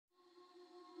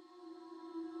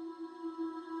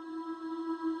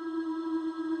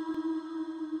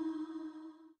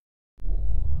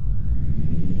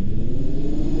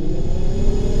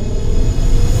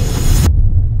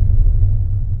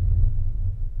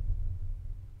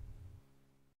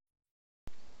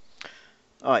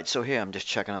Alright, so here I'm just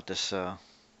checking out this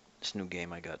this new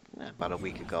game I got about a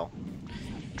week ago.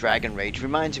 Dragon Rage.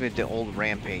 Reminds me of the old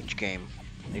Rampage game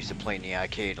I used to play in the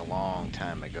arcade a long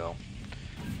time ago.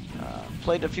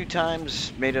 Played a few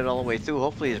times, made it all the way through.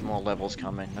 Hopefully there's more levels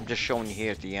coming. I'm just showing you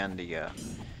here at the end the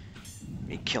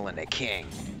me killing the king.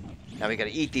 Now we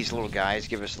gotta eat these little guys,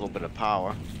 give us a little bit of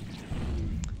power.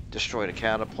 Destroy the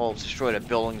catapults, destroy the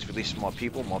buildings, release more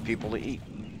people to eat.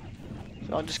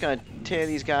 So I'm just gonna tear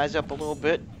these guys up a little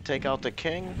bit, take out the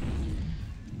king,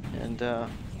 and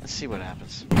let's see what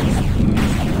happens.